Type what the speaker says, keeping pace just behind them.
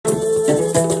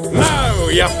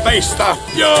you face the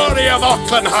fury of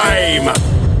Ottenheim!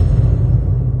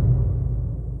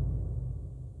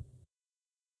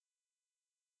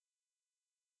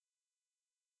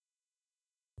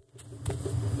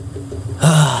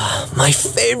 My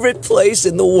favorite place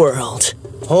in the world.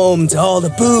 Home to all the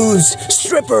booze,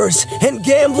 strippers, and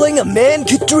gambling a man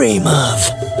could dream of.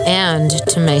 And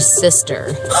to my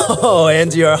sister. Oh,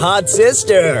 and your hot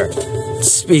sister.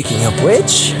 Speaking of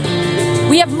which...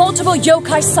 We have multiple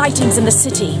yokai sightings in the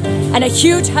city, and a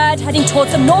huge herd heading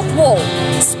towards the north wall.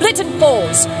 Split in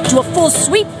fours, do a full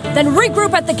sweep, then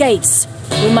regroup at the gates.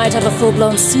 We might have a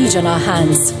full-blown siege on our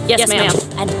hands. Yes, ma'am.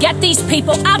 And get these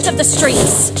people out of the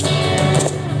streets!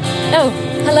 Oh,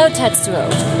 hello, Tetsuo.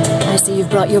 I see you've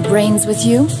brought your brains with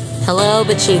you. Hello,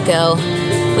 Bachiko.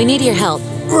 We need your help.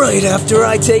 Right after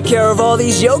I take care of all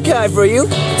these yokai for you.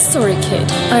 Sorry,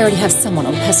 kid. I already have someone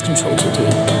on pest control duty.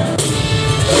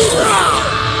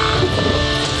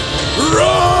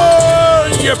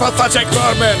 Run, you pathetic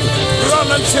vermin!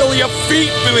 Run until your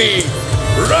feet bleed!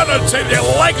 Run until your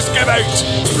legs give out!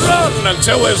 Run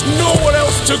until there's nowhere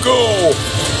else to go!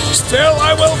 Still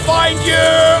I will find you,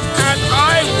 and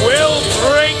I will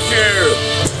break you!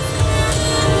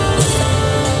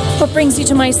 What brings you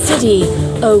to my city,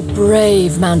 oh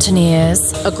brave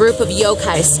mountaineers? A group of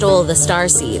yokai stole the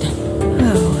starseed.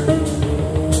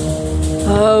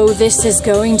 Oh, this is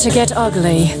going to get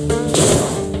ugly.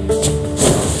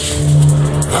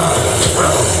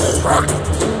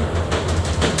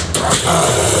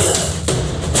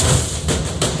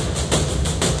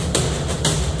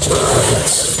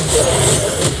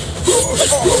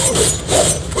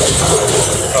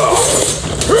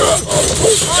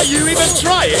 Are you even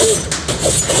trying?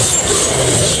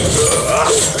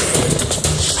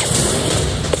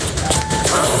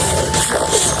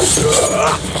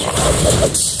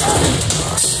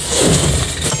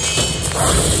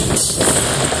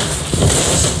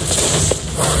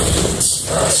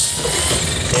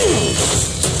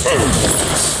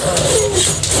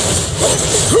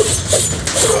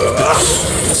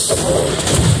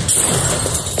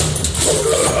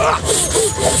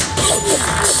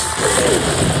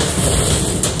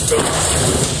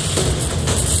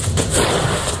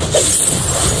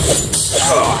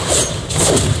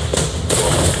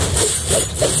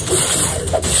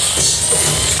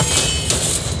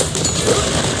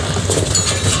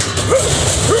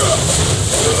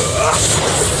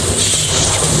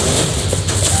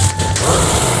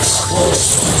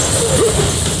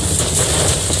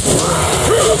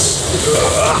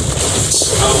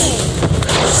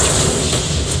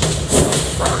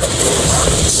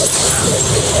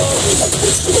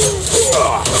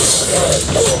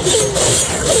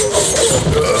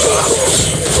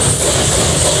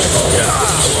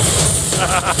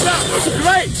 That was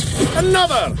great!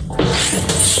 Another!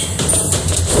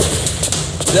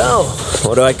 So,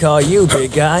 what do I call you,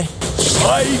 big guy?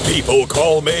 My people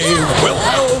call me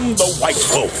Wilhelm the White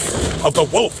Wolf of the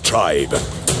Wolf Tribe,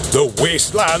 the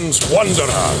Wasteland's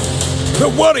Wanderer, the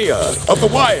Warrior of the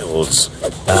Wilds.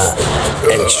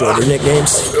 Any shorter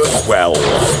nicknames? Well,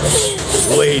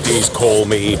 ladies call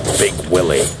me Big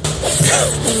Willie.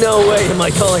 No way am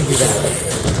I calling you that.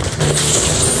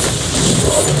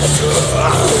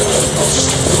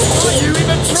 Are you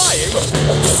even trying?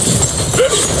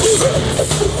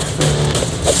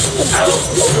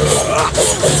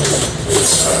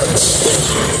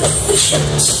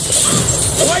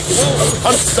 White Wolf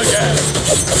hunts again.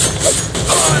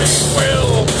 I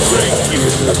will bring you.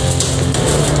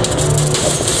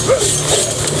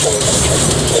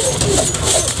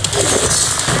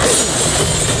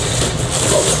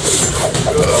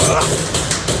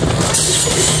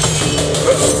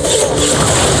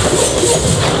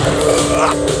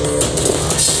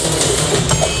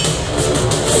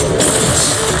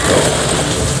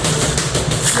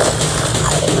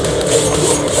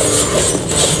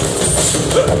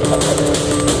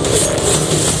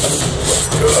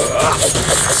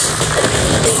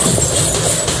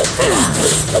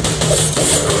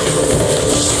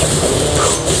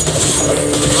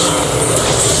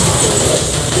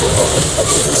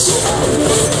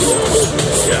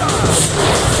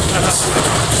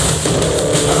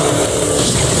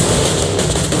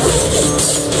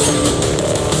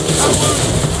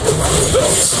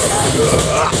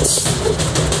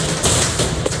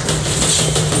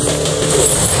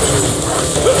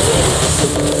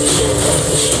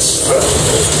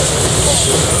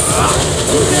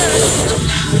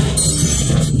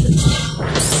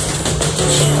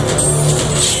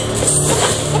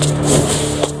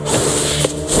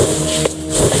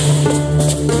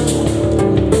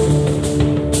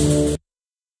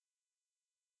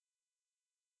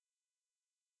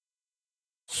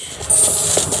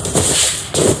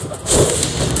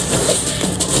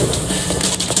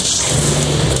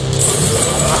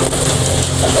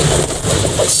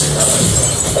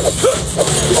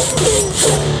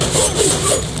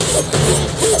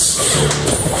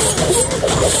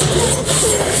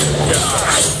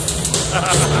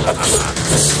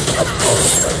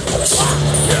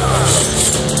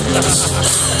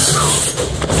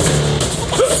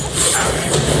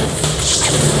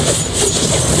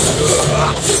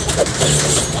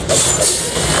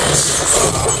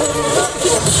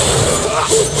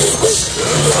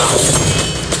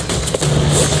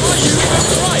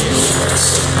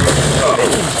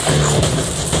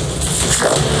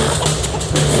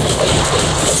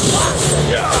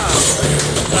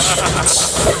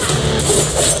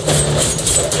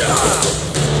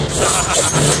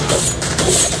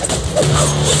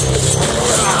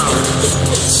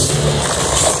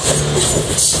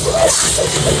 Are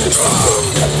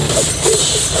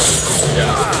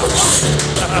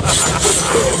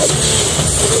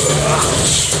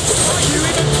you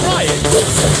even trying?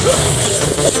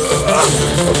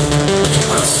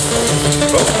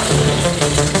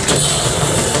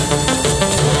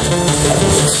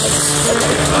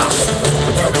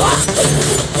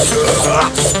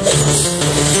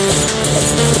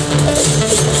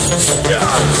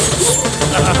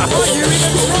 Are you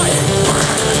even trying?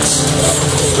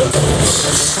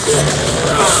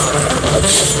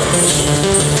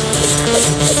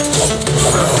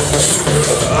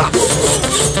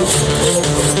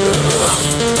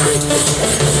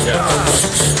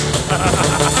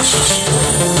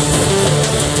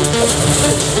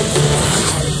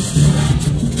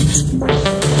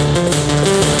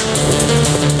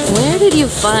 Where did you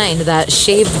find that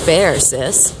shaved bear,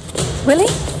 sis? Willie?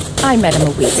 I met him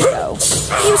a week ago.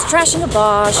 He was trashing a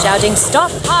bar, shouting,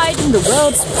 "Stop hiding the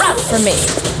world sprout from me."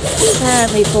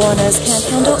 Apparently foreigners can't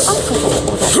handle alcohol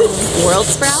or that kind. World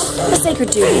Sprout? The sacred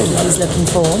duty he's looking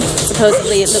for.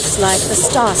 Supposedly it looks like the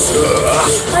star seed.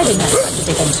 I didn't have time to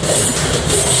dig into it.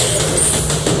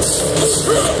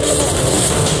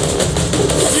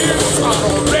 You are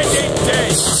already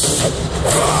dead!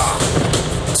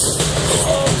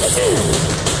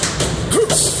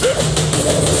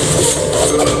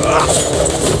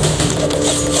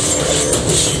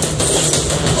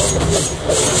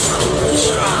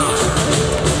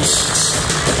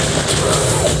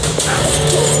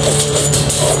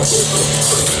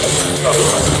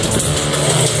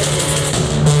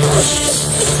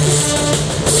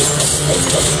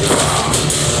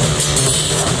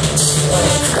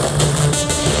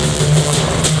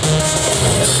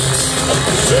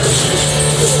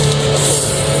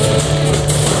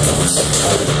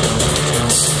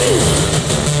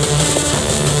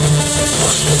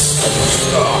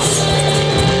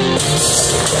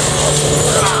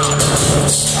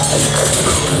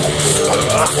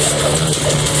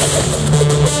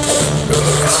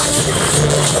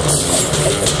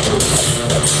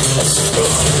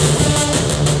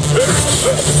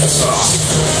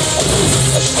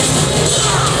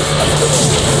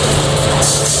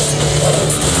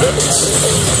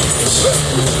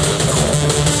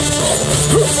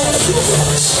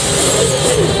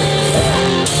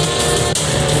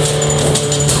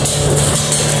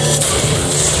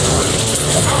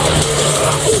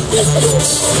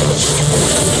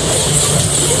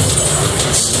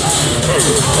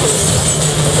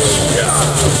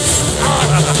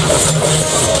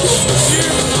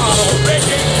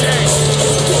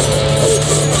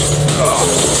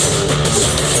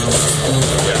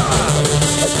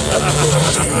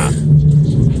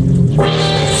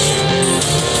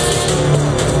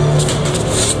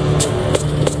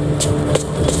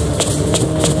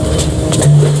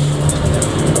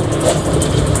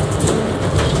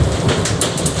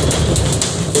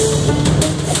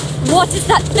 What is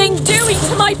that thing doing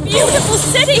to my beautiful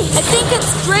city? I think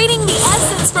it's draining the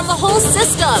essence from the whole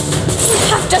system. We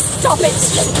have to stop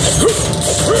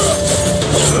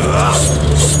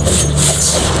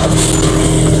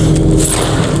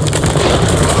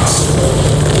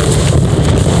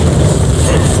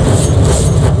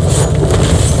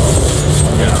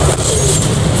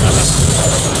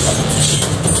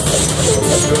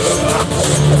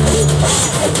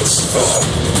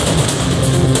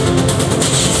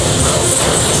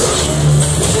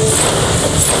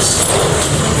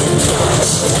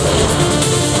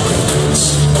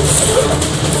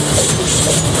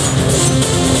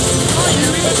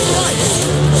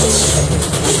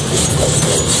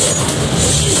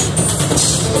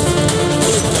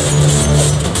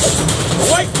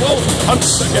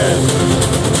Once again.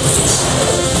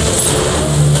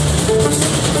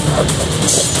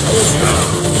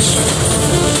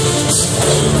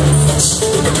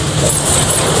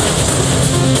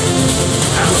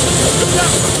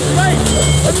 Right,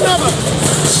 another.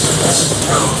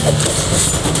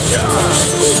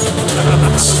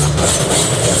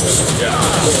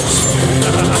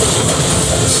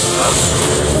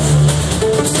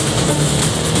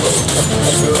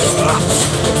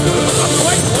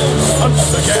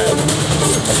 Once again.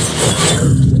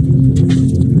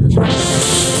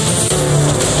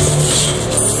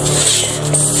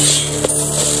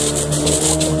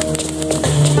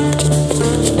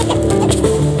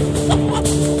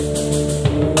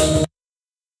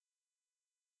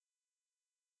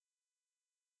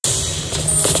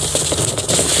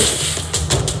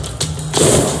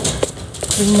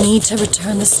 We need to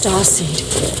return the starseed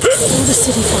before the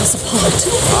city falls apart.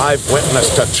 I've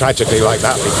witnessed a tragedy like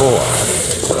that before.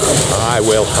 I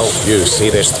will help you see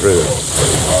this through.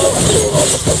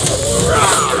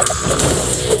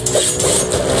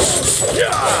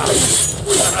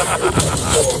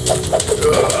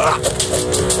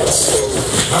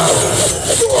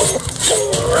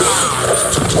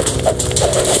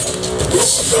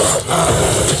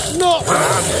 Not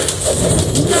bad.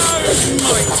 Now's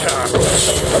my turn.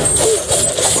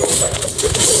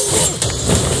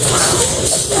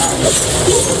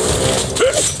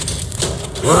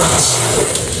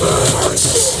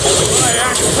 I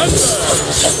act thunder.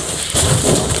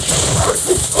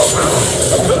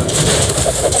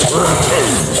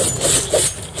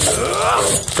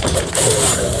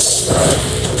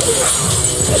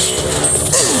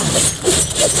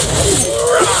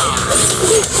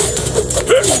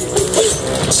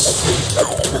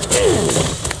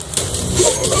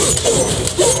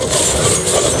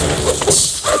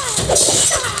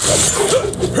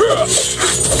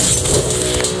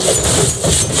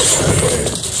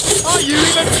 Are you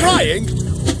even trying?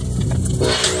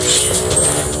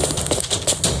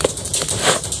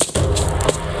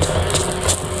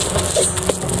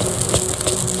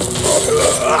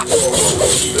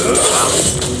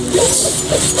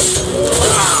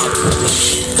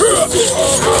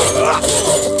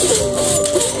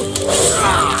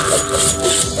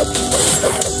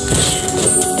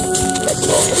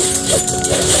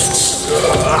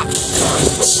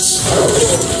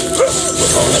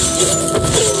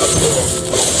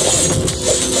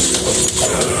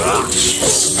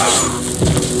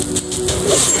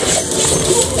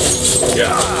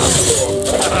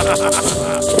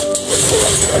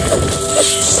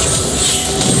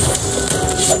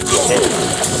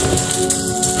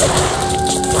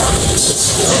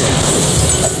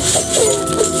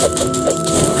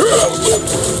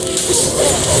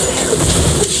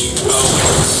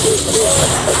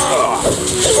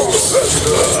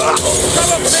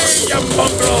 Come up here, you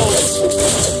mongrels!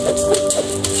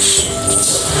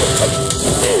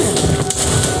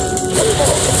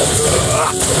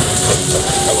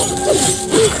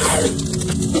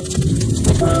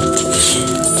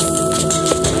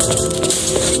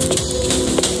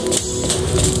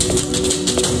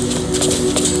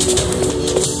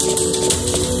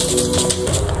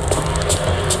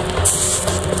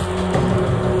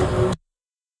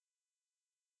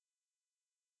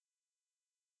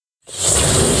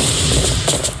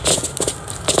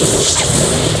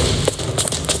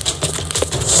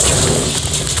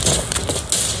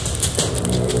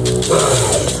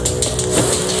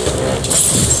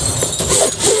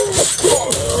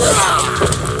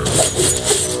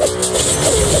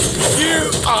 You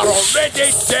are already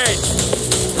dead!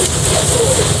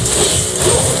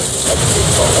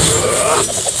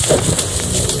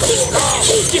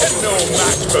 You're no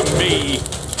match for me!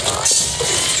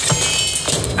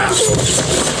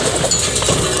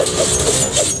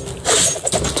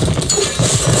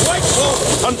 White Wolf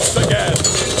hunts again!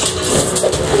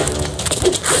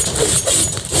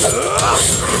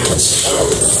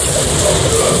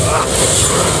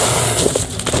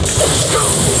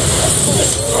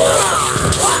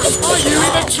 Are you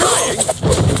even trying?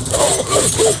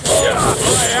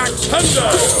 I act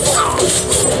thunder!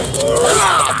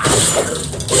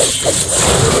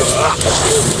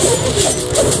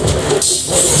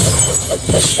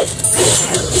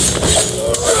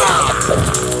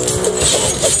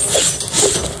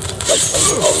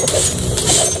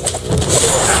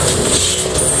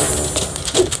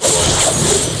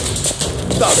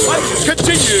 The fight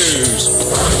continues!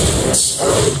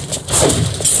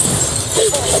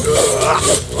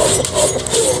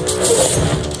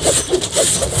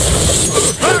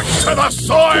 Back to the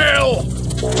soil!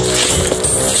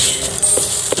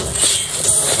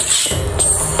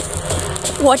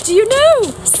 What do you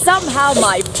know? Somehow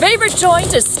my favorite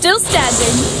joint is still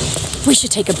standing. We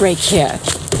should take a break here.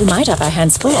 We might have our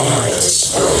hands full all night.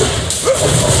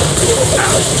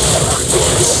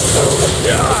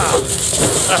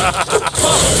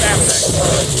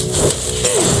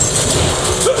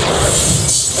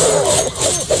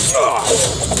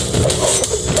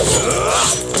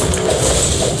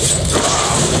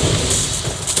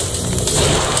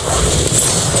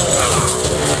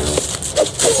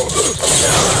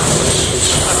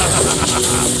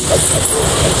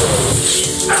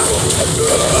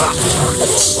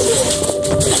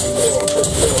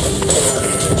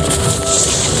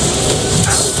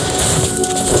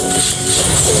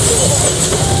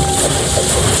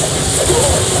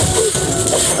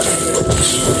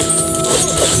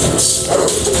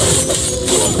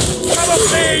 Come up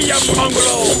here, you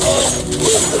mongrel!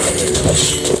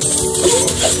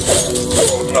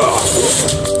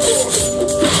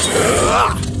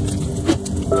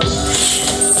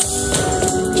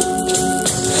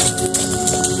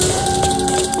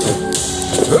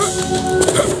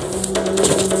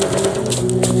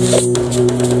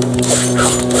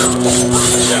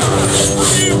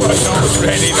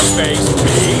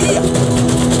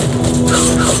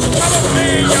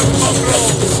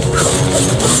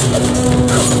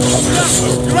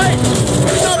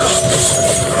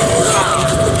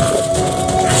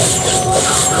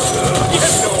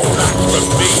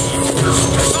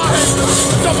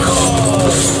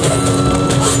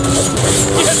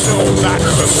 You know that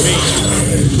from me.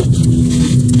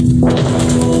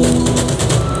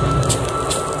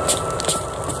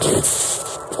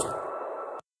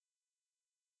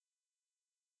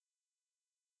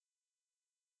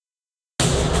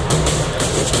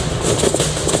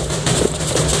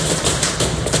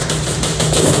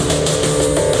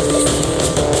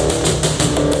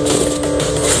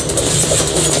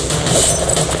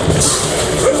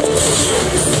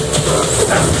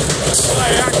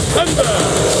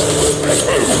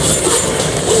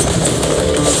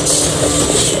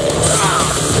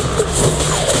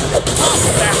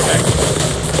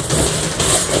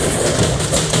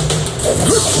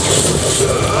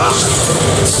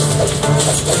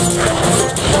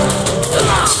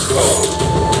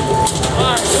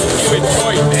 You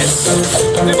enjoyed this.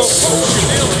 They will poke you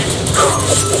nearly.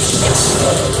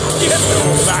 You know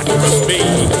that from me.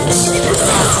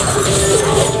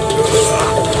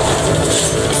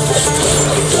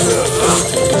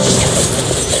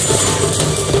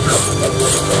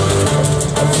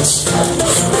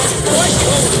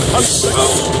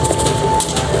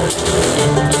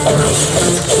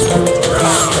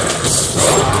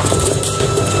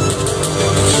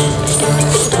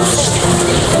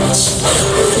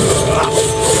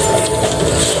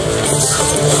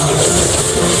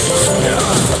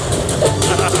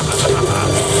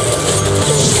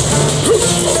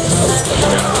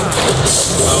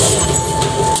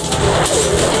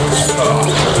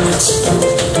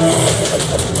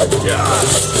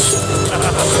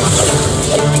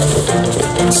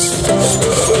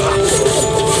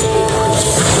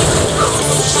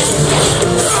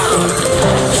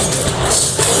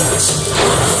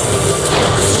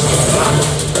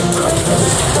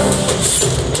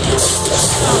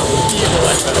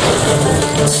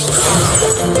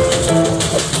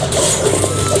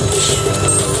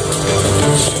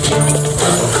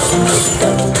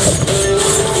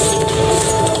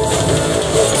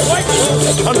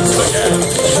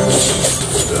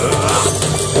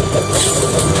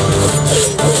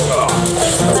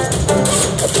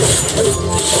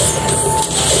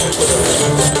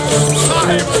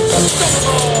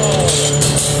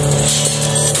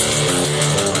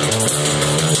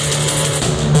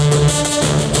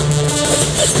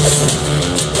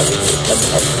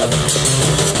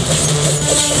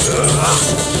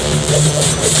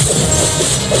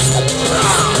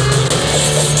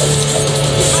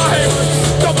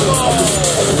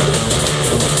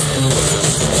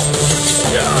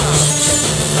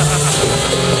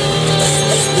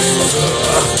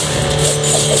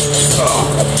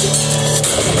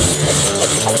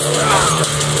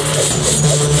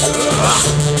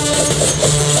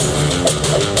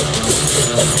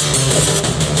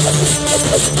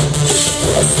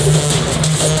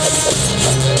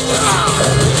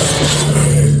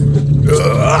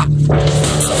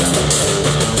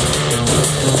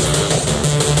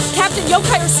 Captain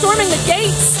Yokai are storming the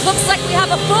gates. Looks like we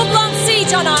have a full-blown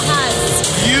siege on our hands.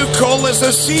 You call this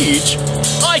a siege?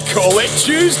 I call it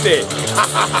Tuesday.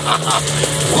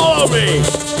 Glory!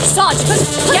 Sarge,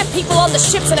 let's get people on the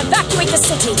ships and evacuate the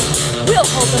city. We'll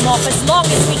hold them off as long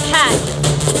as we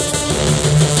can.